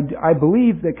I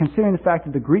believe that considering the fact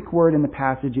that the Greek word in the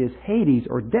passage is Hades,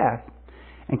 or death,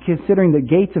 and considering the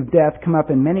gates of death come up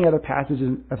in many other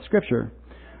passages of Scripture,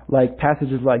 like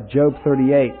passages like Job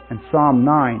 38 and Psalm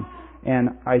 9 and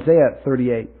Isaiah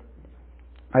 38,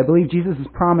 I believe Jesus'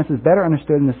 promise is better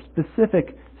understood in the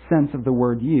specific sense of the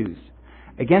word used.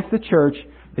 Against the church,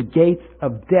 the gates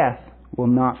of death will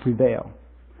not prevail.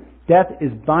 Death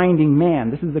is binding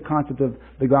man. This is the concept of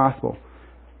the gospel.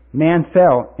 Man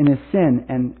fell in his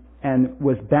sin and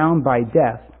was bound by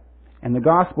death. And the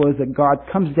gospel is that God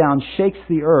comes down, shakes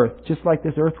the earth, just like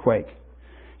this earthquake,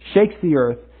 shakes the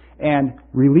earth and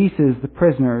releases the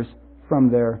prisoners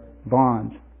from their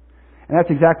bonds. And that's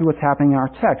exactly what's happening in our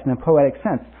text in a poetic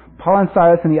sense. Paul and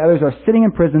Silas and the others are sitting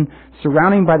in prison,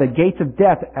 surrounded by the gates of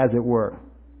death, as it were.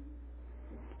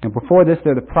 And before this,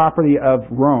 they're the property of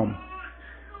Rome,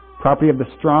 property of the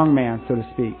strong man, so to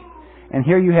speak. And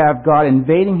here you have God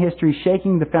invading history,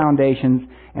 shaking the foundations,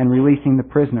 and releasing the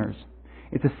prisoners.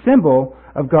 It's a symbol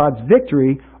of God's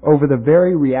victory over the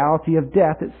very reality of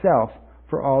death itself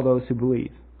for all those who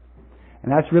believe.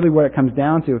 And that's really what it comes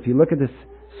down to. If you look at this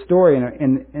story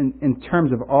in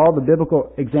terms of all the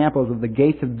biblical examples of the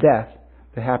gates of death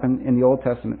that happen in the Old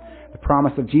Testament, the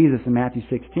promise of Jesus in Matthew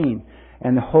 16,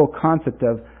 and the whole concept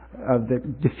of the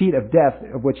defeat of death,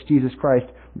 of which Jesus Christ,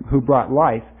 who brought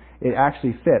life, it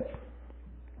actually fits.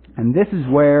 And this is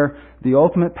where the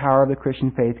ultimate power of the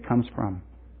Christian faith comes from.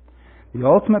 The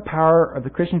ultimate power of the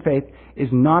Christian faith is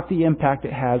not the impact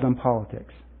it has on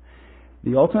politics.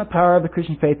 The ultimate power of the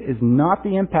Christian faith is not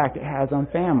the impact it has on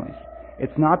families.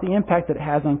 It's not the impact that it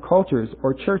has on cultures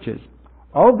or churches.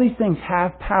 All of these things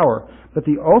have power, but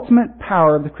the ultimate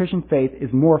power of the Christian faith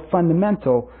is more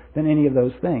fundamental than any of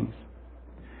those things.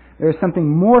 There is something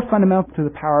more fundamental to the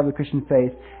power of the Christian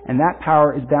faith, and that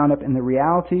power is bound up in the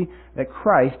reality that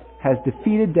Christ has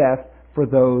defeated death for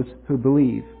those who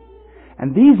believe.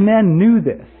 And these men knew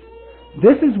this.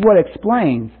 This is what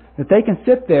explains that they can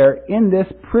sit there in this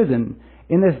prison,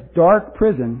 in this dark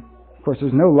prison, of course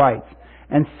there's no lights,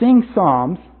 and sing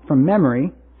psalms from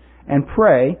memory and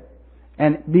pray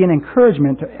and be an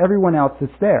encouragement to everyone else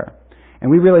that's there. And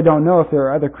we really don't know if there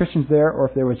are other Christians there or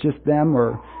if there was just them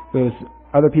or if there was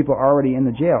other people already in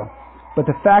the jail. But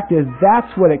the fact is,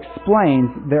 that's what explains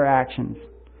their actions.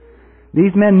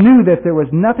 These men knew that there was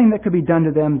nothing that could be done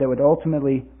to them that would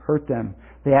ultimately hurt them.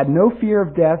 They had no fear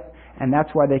of death, and that's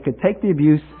why they could take the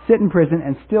abuse, sit in prison,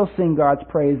 and still sing God's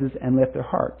praises and lift their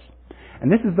hearts.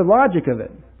 And this is the logic of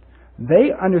it.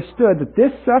 They understood that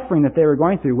this suffering that they were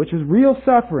going through, which was real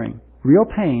suffering, real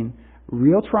pain,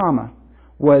 real trauma,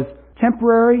 was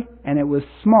temporary and it was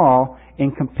small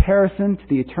in comparison to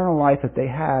the eternal life that they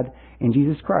had in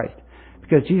Jesus Christ.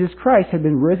 Because Jesus Christ had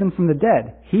been risen from the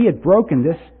dead. He had broken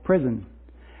this prison.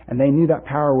 And they knew that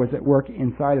power was at work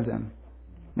inside of them.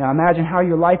 Now imagine how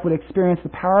your life would experience the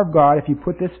power of God if you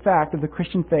put this fact of the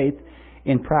Christian faith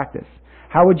in practice.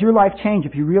 How would your life change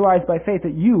if you realized by faith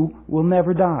that you will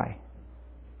never die?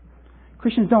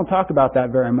 Christians don't talk about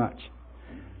that very much.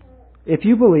 If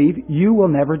you believe you will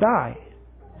never die,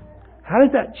 how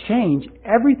does that change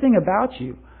everything about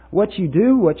you? What you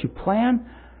do, what you plan,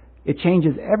 it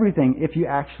changes everything if you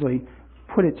actually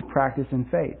put it to practice in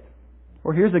faith.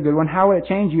 Or here's a good one. How would it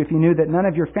change you if you knew that none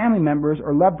of your family members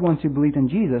or loved ones who believed in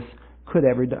Jesus could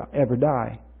ever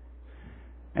die?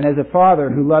 And as a father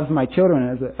who loves my children,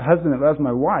 as a husband that loves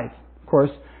my wife, of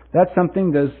course, that's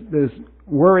something, those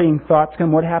worrying thoughts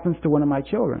come, what happens to one of my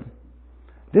children?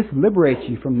 This liberates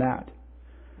you from that.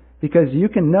 Because you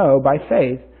can know by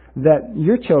faith that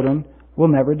your children will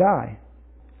never die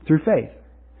through faith.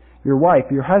 Your wife,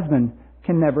 your husband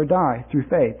can never die through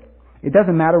faith. It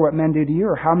doesn't matter what men do to you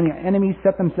or how many enemies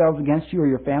set themselves against you or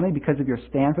your family because of your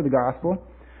stand for the gospel.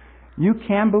 You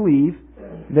can believe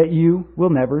that you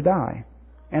will never die.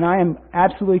 And I am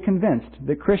absolutely convinced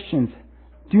that Christians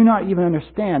do not even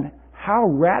understand how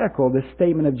radical this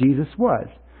statement of Jesus was.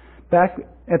 Back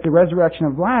at the resurrection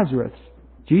of Lazarus,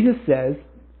 Jesus says,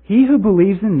 "He who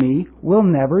believes in me will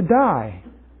never die."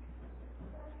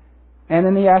 And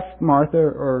then he asked Martha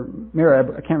or Mary,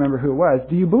 I can't remember who it was,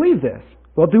 "Do you believe this?"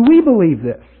 Well, do we believe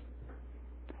this?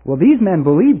 Well, these men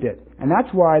believed it, and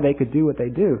that's why they could do what they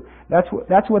do.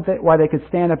 Why they could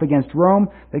stand up against Rome.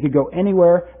 They could go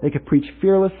anywhere. They could preach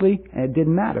fearlessly, and it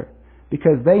didn't matter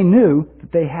because they knew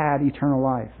that they had eternal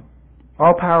life.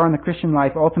 All power in the Christian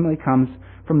life ultimately comes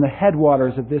from the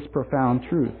headwaters of this profound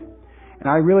truth. And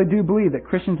I really do believe that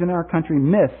Christians in our country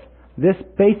miss this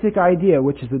basic idea,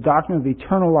 which is the doctrine of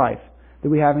eternal life that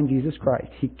we have in Jesus Christ.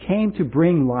 He came to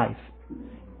bring life.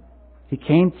 He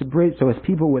came to bring so His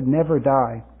people would never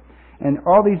die. And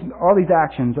all these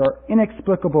actions are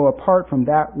inexplicable apart from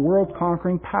that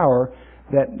world-conquering power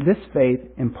that this faith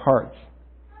imparts.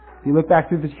 If you look back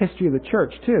through the history of the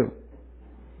church too,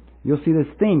 you'll see this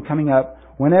theme coming up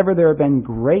whenever there have been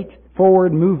great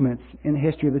forward movements in the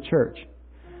history of the church.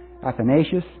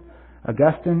 Athanasius,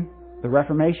 Augustine, the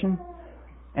Reformation,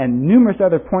 and numerous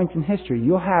other points in history.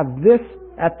 You'll have this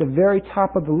at the very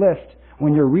top of the list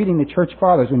when you're reading the church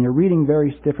fathers, when you're reading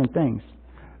various different things.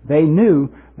 They knew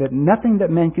that nothing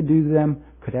that men could do to them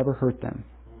could ever hurt them.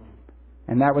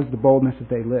 And that was the boldness that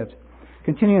they lived.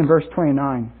 Continuing in verse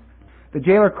 29. The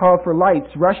jailer called for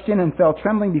lights, rushed in and fell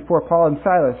trembling before Paul and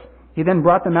Silas. He then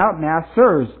brought them out and asked,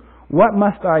 "Sirs, what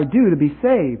must I do to be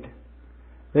saved?"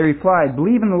 They replied,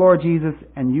 "Believe in the Lord Jesus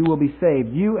and you will be saved,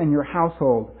 you and your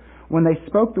household." When they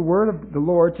spoke the word of the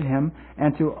Lord to him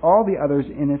and to all the others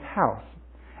in his house.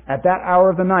 At that hour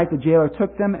of the night the jailer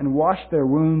took them and washed their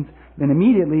wounds. Then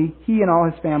immediately he and all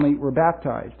his family were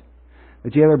baptized. The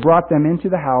jailer brought them into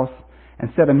the house and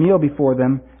set a meal before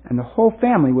them, and the whole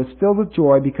family was filled with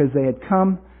joy because they had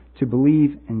come to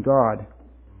believe in God.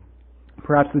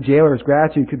 Perhaps the jailer's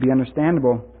gratitude could be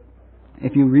understandable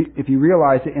if you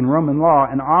realize that in Roman law,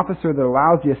 an officer that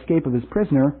allows the escape of his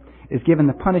prisoner is given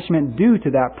the punishment due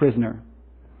to that prisoner.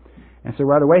 And so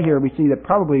right away here we see that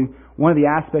probably one of the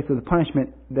aspects of the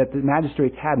punishment that the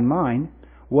magistrates had in mind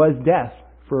was death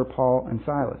for Paul and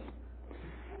Silas.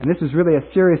 And this was really a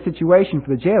serious situation for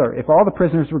the jailer. If all the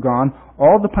prisoners were gone,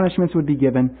 all the punishments would be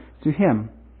given to him.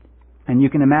 And you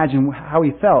can imagine how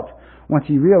he felt once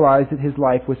he realized that his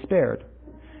life was spared.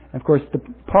 And of course,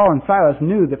 Paul and Silas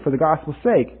knew that for the gospel's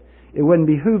sake, it wouldn't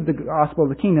behoove the gospel of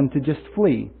the kingdom to just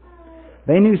flee.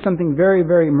 They knew something very,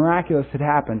 very miraculous had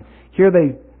happened. Here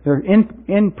they're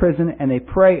in prison and they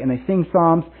pray and they sing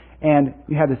psalms, and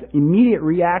you have this immediate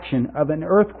reaction of an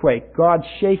earthquake, God's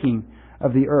shaking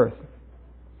of the earth.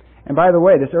 And by the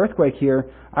way, this earthquake here,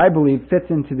 I believe, fits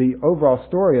into the overall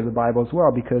story of the Bible as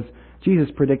well, because Jesus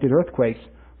predicted earthquakes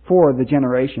for the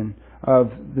generation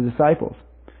of the disciples.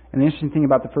 And the interesting thing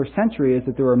about the first century is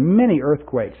that there were many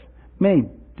earthquakes, many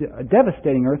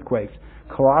devastating earthquakes.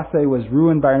 Colossae was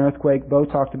ruined by an earthquake. Bo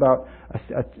talked about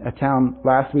a town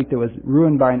last week that was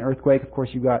ruined by an earthquake. Of course,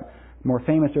 you've got more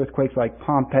famous earthquakes like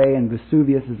Pompeii and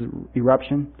Vesuvius'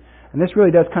 eruption. And this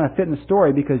really does kind of fit in the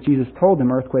story because Jesus told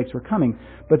them earthquakes were coming.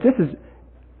 But this is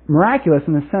miraculous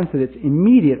in the sense that it's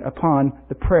immediate upon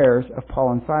the prayers of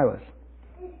Paul and Silas.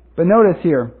 But notice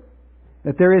here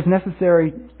that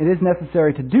it is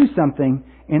necessary to do something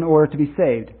in order to be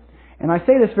saved. And I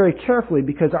say this very carefully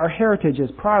because our heritage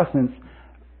as Protestants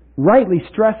rightly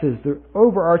stresses the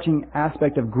overarching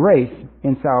aspect of grace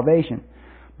in salvation.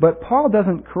 But Paul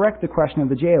doesn't correct the question of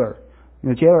the jailer.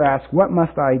 The jailer asks, "What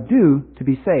must I do to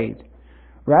be saved?"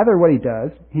 Rather, what he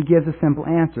does, he gives a simple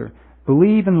answer.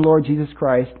 Believe in the Lord Jesus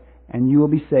Christ and you will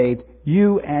be saved,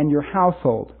 you and your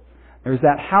household. There's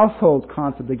that household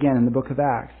concept again in the book of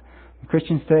Acts.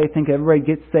 Christians today think everybody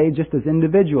gets saved just as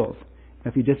individuals.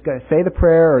 If you just say the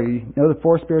prayer, or you know the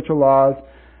 4 spiritual laws,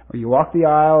 or you walk the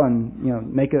aisle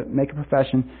and make a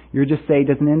profession, you're just saved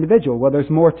as an individual. Well, there's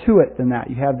more to it than that.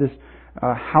 You have this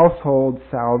household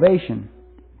salvation.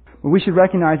 But we should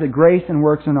recognize that grace and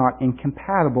works are not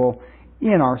incompatible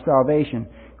in our salvation.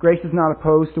 Grace is not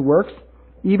opposed to works,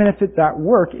 even if that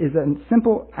work is a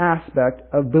simple aspect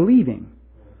of believing.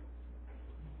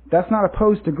 That's not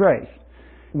opposed to grace.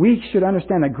 We should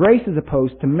understand that grace is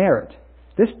opposed to merit.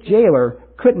 This jailer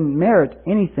couldn't merit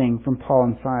anything from Paul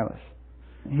and Silas.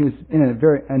 He was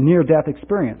in a near-death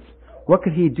experience. What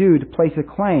could he do to place a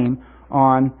claim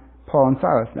on Paul and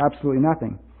Silas? Absolutely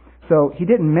nothing. So he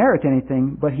didn't merit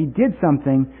anything, but he did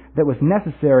something that was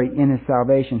necessary in his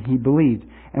salvation. He believed.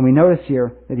 And we notice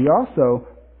here that he also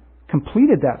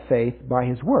completed that faith by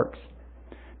his works.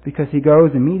 Because he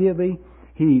goes immediately,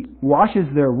 he washes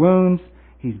their wounds,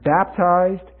 he's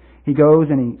baptized, he goes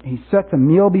and he sets a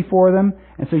meal before them,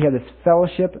 and so you have this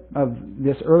fellowship of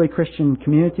this early Christian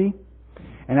community.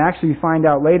 And actually we find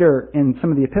out later in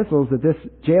some of the epistles that this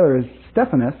jailer is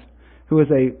Stephanus, who was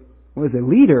a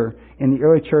leader in the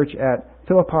early church at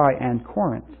Philippi and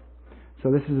Corinth.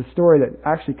 So this is a story that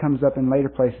actually comes up in later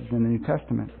places in the New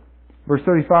Testament. Verse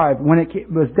 35, when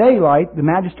it was daylight, the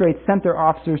magistrates sent their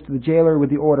officers to the jailer with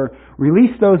the order,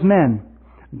 "Release those men."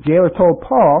 The jailer told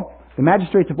Paul, "The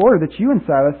magistrates have ordered that you and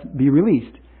Silas be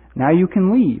released. Now you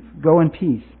can leave. Go in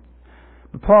peace."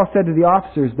 But Paul said to the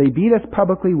officers, "They beat us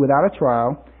publicly without a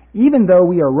trial, even though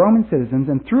we are Roman citizens,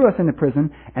 and threw us into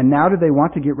prison, and now do they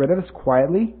want to get rid of us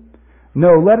quietly?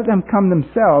 No, let them come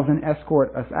themselves and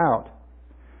escort us out."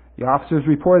 The officers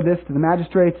reported this to the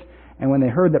magistrates, and when they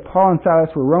heard that Paul and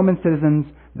Silas were Roman citizens,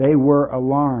 they were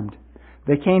alarmed.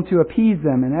 They came to appease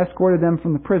them and escorted them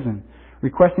from the prison,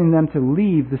 requesting them to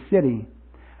leave the city.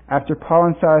 After Paul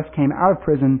and Silas came out of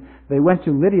prison, they went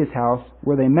to Lydia's house,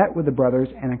 where they met with the brothers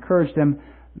and encouraged them.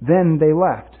 Then they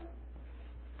left.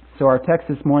 So our text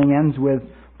this morning ends with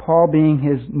Paul being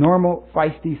his normal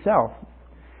feisty self.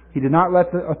 He did not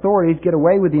let the authorities get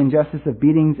away with the injustice of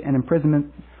beatings and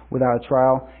imprisonment without a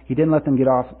trial. He didn't let them get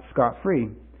off scot-free.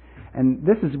 And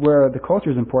this is where the culture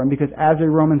is important, because as a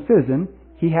Roman citizen,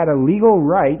 he had a legal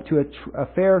right to a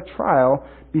fair trial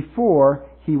before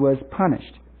he was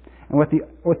punished. And what the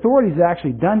authorities had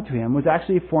actually done to him was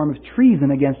actually a form of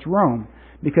treason against Rome,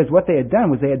 because what they had done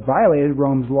was they had violated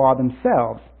Rome's law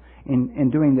themselves in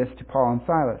doing this to Paul and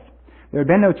Silas. There had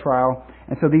been no trial,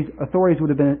 and so these authorities would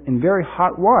have been in very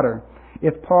hot water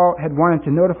if Paul had wanted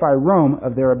to notify Rome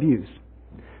of their abuse.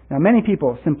 Now, many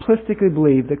people simplistically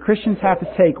believe that Christians have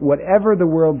to take whatever the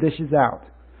world dishes out.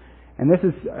 And this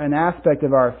is an aspect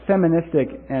of our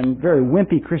feministic and very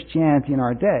wimpy Christianity in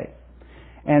our day.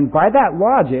 And by that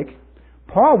logic,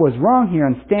 Paul was wrong here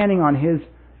in standing on his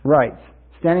rights,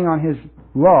 standing on his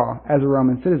law as a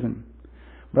Roman citizen.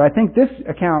 But I think this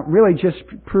account really just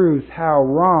proves how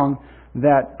wrong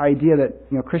that idea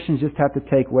that Christians just have to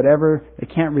take whatever, they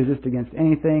can't resist against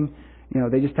anything,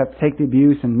 they just have to take the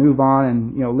abuse and move on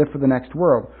and live for the next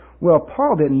world. Well,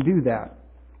 Paul didn't do that.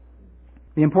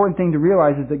 The important thing to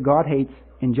realize is that God hates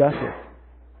injustice.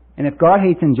 And if God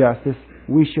hates injustice,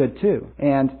 we should too.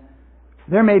 And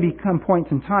there may become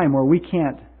points in time where we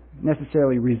can't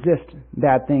necessarily resist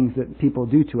bad things that people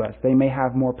do to us. They may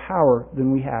have more power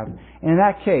than we have. And in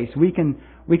that case, we can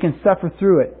suffer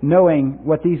through it, knowing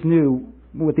what these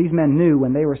men knew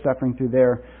when they were suffering through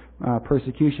their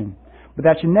persecution. But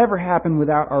that should never happen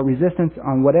without our resistance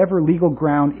on whatever legal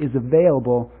ground is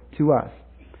available to us.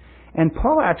 And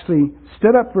Paul actually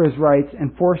stood up for his rights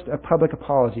and forced a public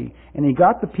apology. And he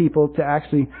got the people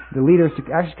the leaders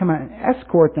to actually come out and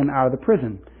escort them out of the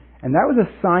prison. And that was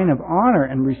a sign of honor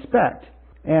and respect.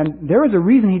 And there was a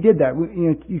reason he did that.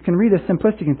 You can read this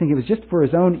simplistic and think it was just for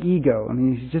his own ego. I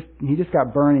mean, he just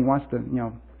got burned. He wants to,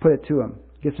 put it to him,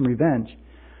 get some revenge.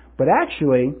 But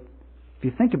actually, if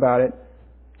you think about it,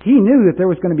 he knew that there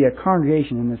was going to be a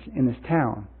congregation in this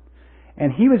town.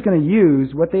 And he was going to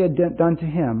use what they had done to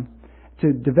him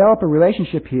to develop a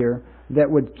relationship here that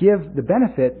would give the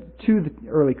benefit to the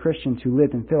early Christians who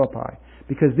lived in Philippi.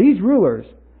 Because these rulers,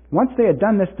 once they had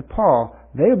done this to Paul,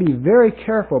 they would be very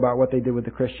careful about what they did with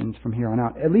the Christians from here on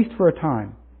out, at least for a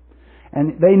time.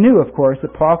 And they knew, of course,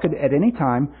 that Paul could at any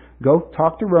time go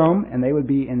talk to Rome, and they would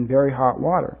be in very hot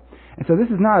water. And so this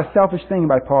is not a selfish thing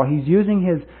by Paul. He's using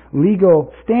his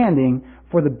legal standing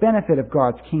for the benefit of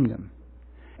God's kingdom.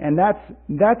 And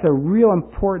that's a real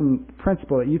important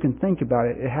principle that you can think about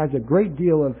it. It has a great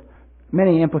deal of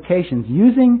many implications.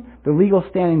 Using the legal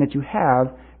standing that you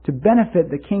have to benefit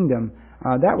the kingdom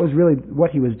That was really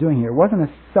what he was doing here. It wasn't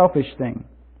a selfish thing.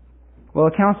 Well,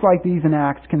 accounts like these in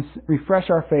Acts can refresh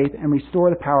our faith and restore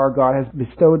the power God has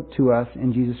bestowed to us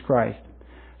in Jesus Christ.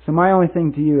 So my only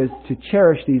thing to you is to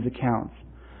cherish these accounts.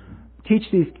 Teach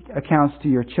these accounts to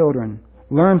your children.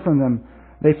 Learn from them.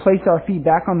 They place our feet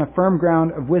back on the firm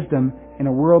ground of wisdom in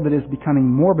a world that is becoming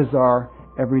more bizarre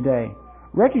every day.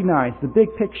 Recognize the big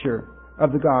picture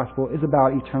of the gospel is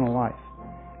about eternal life.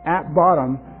 At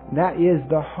bottom, that is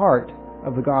the heart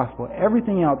of the gospel.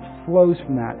 Everything else flows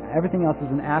from that. Everything else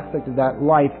is an aspect of that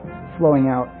life flowing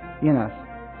out in us.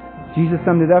 Jesus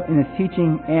summed it up in his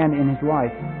teaching and in his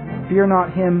life. Fear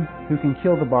not him who can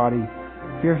kill the body.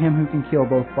 Fear him who can kill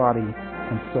both body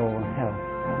and soul in hell.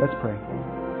 Let's pray.